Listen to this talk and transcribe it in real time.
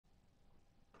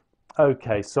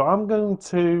Okay, so I'm going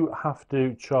to have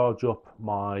to charge up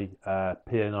my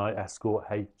PNI Escort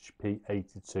HP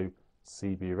 82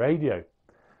 CB radio.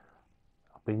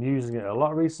 I've been using it a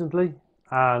lot recently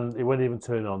and it won't even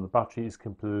turn on. The battery is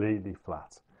completely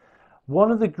flat. One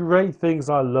of the great things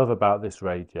I love about this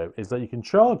radio is that you can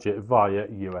charge it via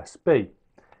USB.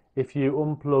 If you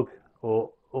unplug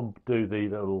or undo the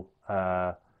little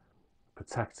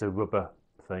protector rubber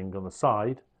thing on the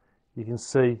side, you can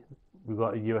see we've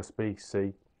got a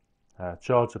USB-C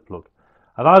charger plug.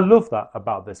 And I love that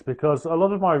about this because a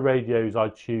lot of my radios I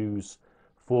choose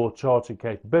for charging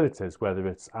capabilities, whether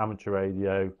it's amateur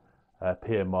radio,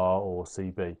 PMR or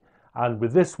CB. And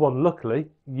with this one, luckily,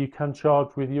 you can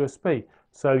charge with USB.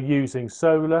 So using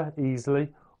solar easily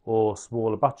or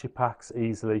smaller battery packs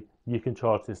easily, you can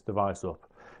charge this device up.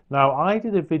 Now, I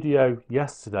did a video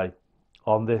yesterday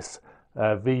on this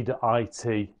Vida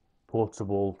IT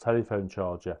portable telephone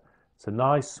charger. It's a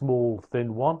nice, small,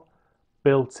 thin one,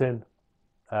 built-in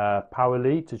power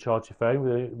lead to charge your phone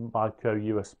with a micro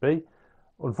USB.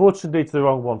 Unfortunately, it's the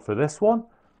wrong one for this one.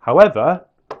 However,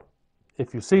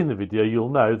 if you've seen the video, you'll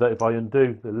know that if I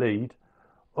undo the lead,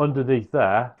 underneath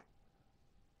there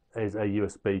is a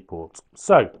USB port.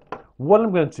 So what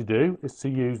I'm going to do is to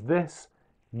use this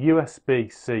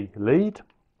USB-C lead.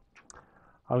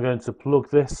 I'm going to plug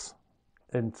this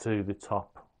into the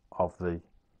top of the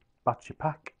battery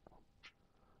pack.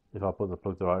 If I put the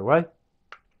plug the right way,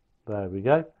 there we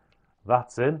go,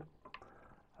 that's in.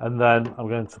 And then I'm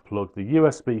going to plug the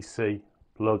USB-C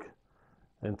plug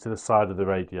into the side of the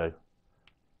radio,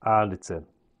 and it's in.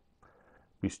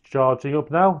 It's charging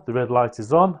up now, the red light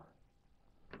is on.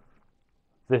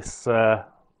 This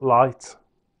light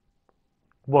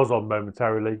was on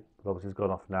momentarily, but obviously it's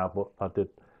gone off now, but that did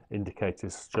indicate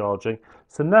it's charging.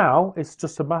 So now it's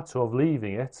just a matter of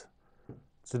leaving it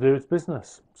to do its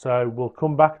business. So we'll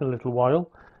come back in a little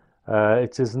while.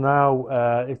 It is now,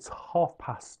 it's half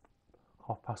past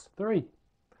 3.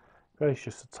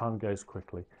 Gracious, the time goes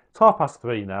quickly. It's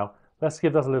 3:30 now. Let's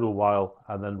give that a little while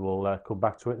and then we'll come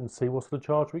back to it and see what's the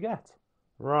charge we get.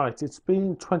 Right, it's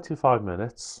been 25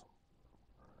 minutes.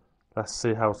 Let's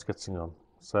see how it's getting on.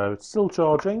 So it's still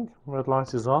charging, red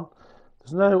light is on.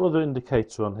 There's no other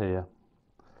indicator on here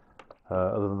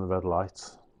other than the red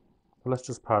light. But let's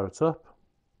just power it up.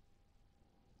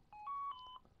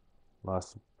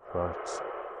 Nice and bright.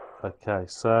 Okay,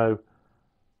 so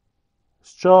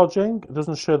it's charging. It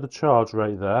doesn't show the charge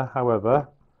rate there. However,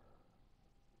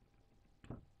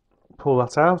 pull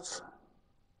that out.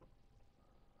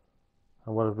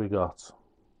 And what have we got?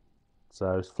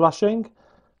 So it's flashing.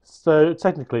 So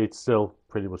technically it's still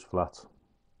pretty much flat.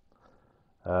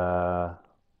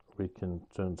 We can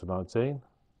turn to 19.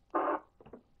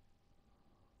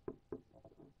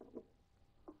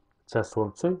 Test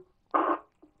 1, 2.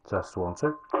 Test 1,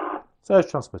 2. So it's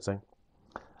transmitting.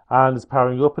 And it's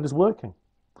powering up and it's working.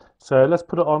 So let's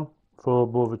put it on for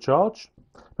more of a charge.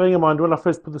 Bearing in mind, when I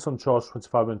first put this on charge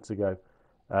 25 minutes ago,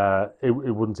 it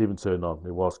wouldn't even turn on.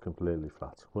 It was completely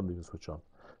flat. Wouldn't even switch on.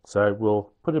 So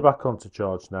we'll put it back on to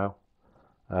charge now,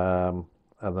 and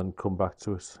then come back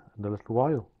to it in a little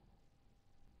while.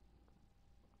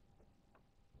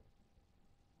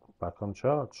 Back on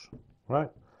charge. Right,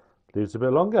 leaves a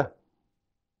bit longer.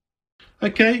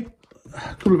 Okay,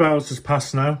 a couple of hours has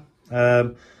passed now.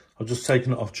 I've just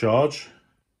taken it off charge.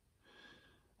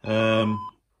 One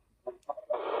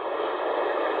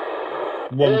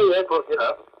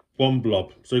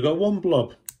blob. So we've got one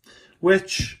blob,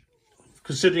 which,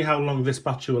 considering how long this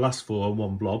battery will last for on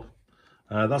one blob,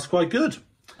 that's quite good.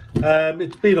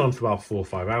 It's been on for about 4 or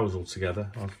 5 hours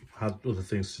altogether. I've had other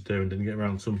things to do and didn't get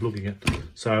around to unplugging it.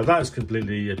 So that is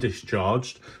completely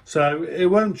discharged. So it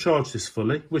won't charge this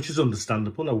fully, which is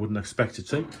understandable. I wouldn't expect it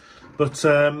to. But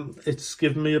it's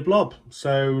given me a blob.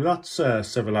 So that's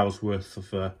several hours worth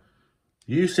of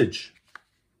usage.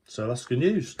 So that's good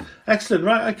news. Excellent.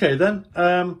 Right, okay then.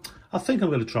 I think I'm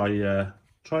going to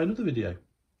try another video.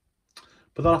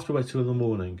 But I'll have to wait till in the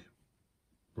morning.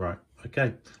 Right,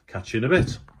 okay. Catch you in a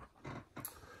bit.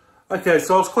 Okay,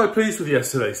 so I was quite pleased with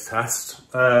yesterday's test.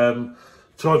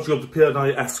 Charging up the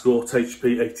PNI Escort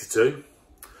HP 82.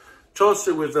 Charged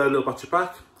it with a little battery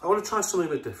pack. I want to try something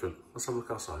a bit different. Let's have a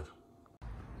look outside.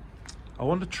 I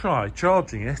want to try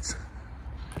charging it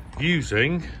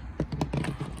using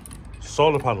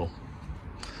solar panel.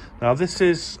 Now this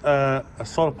is a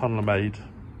solar panel I made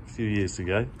a few years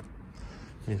ago.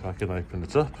 If I can open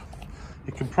it up.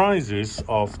 It comprises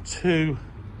of two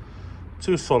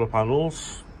solar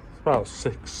panels, about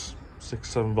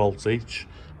 7 volts each,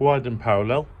 wired in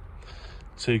parallel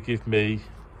to give me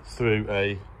through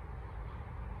a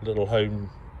little home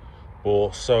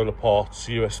or solar parts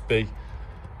USB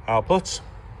output.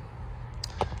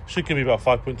 Should give me about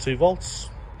 5.2 volts.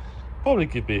 Probably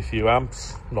give me a few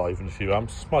amps, not even a few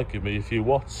amps, might give me a few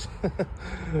watts.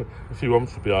 A few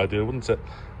amps would be ideal, wouldn't it?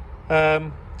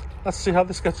 Let's see how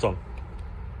this gets on.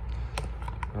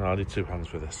 Oh, I need two hands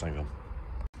for this, hang on.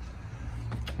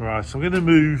 Right, so I'm going to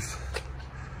move.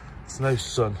 There's no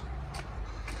sun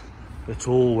at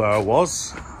all where I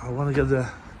was. I want to get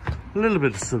a little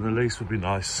bit of sun at least, would be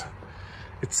nice.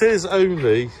 It is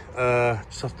only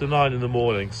just after 9 in the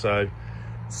morning, so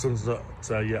the sun's not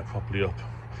yet properly up.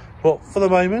 But for the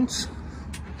moment,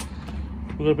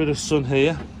 we've got a bit of sun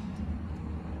here.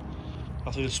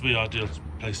 I think this would be an ideal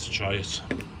place to try it.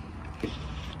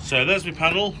 So there's my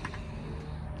panel.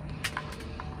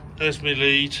 There's my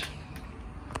lead.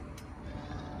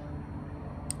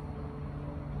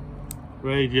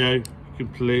 Radio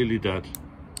completely dead.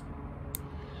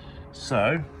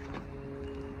 So,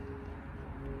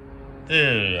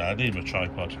 I need my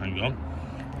tripod, hang on.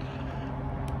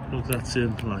 Plug that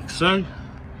in like so.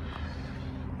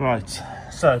 Right,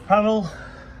 so panel,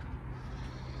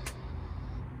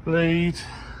 lead,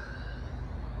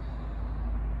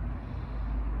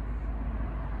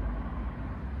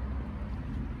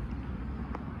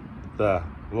 there,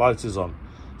 light is on.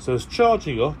 So it's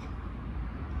charging up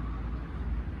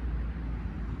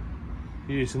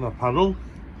using that panel.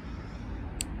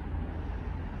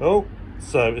 Oh,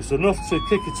 so it's enough to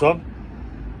kick it on.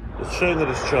 It's showing that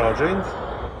it's charging.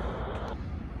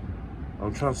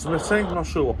 I'm transmitting, not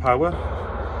sure what power,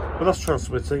 but that's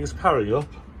transmitting, it's powering up.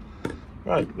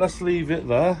 Right, let's leave it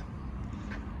there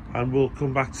and we'll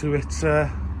come back to it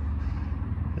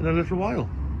in a little while.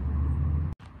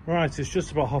 Right, it's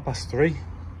just about 3:30.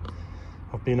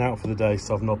 I've been out for the day,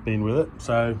 so I've not been with it.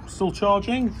 So, still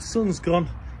charging, the sun's gone.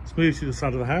 It's moved to the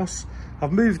side of the house.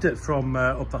 I've moved it from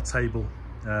up that table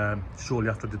shortly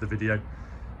after I did the video,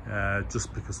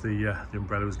 just because the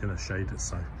umbrella was going to shade it,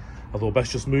 so I thought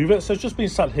best just move it. So it's just been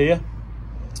sat here.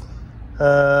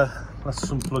 Let's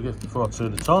unplug it before I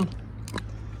turn it on.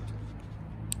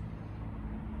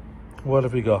 What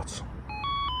have we got?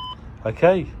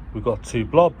 Okay, we've got 2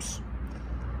 blobs.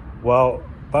 Well,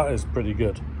 that is pretty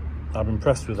good. I'm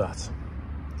impressed with that.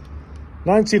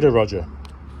 90 to Roger.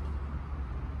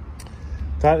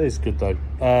 That is good though.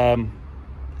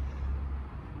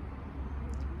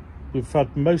 We've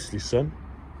had mostly sun,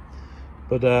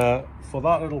 but for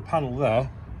that little panel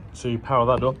there to power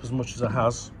that up as much as it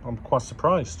has, I'm quite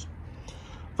surprised.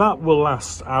 That will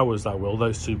last hours, that will,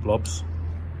 those 2 blobs.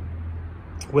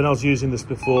 When I was using this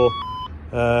before,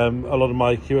 a lot of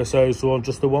my QSOs were on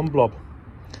just the 1 blob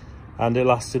and it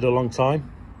lasted a long time.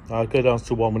 I'll go down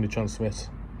to 1 when you transmit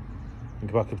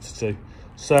and go back up to 2.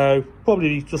 So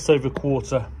probably just over a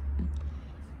quarter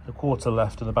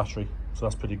left in the battery, so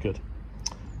that's pretty good.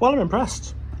 Well, I'm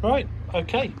impressed. Right,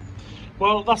 okay.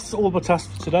 Well, that's all my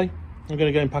tests for today. I'm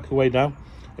going to go and pack away now.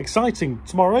 Exciting.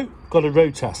 Tomorrow, got a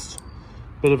road test.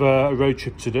 Bit of a road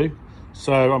trip to do.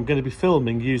 So I'm going to be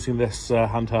filming using this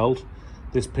handheld,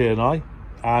 this PNI,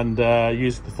 and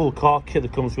using the full car kit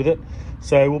that comes with it.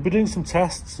 So we'll be doing some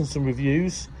tests and some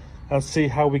reviews and see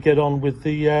how we get on with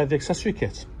the accessory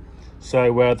kit.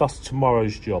 So that's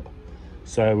tomorrow's job.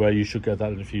 So you should get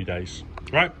that in a few days.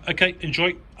 Right, okay,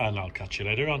 enjoy, and I'll catch you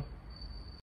later on.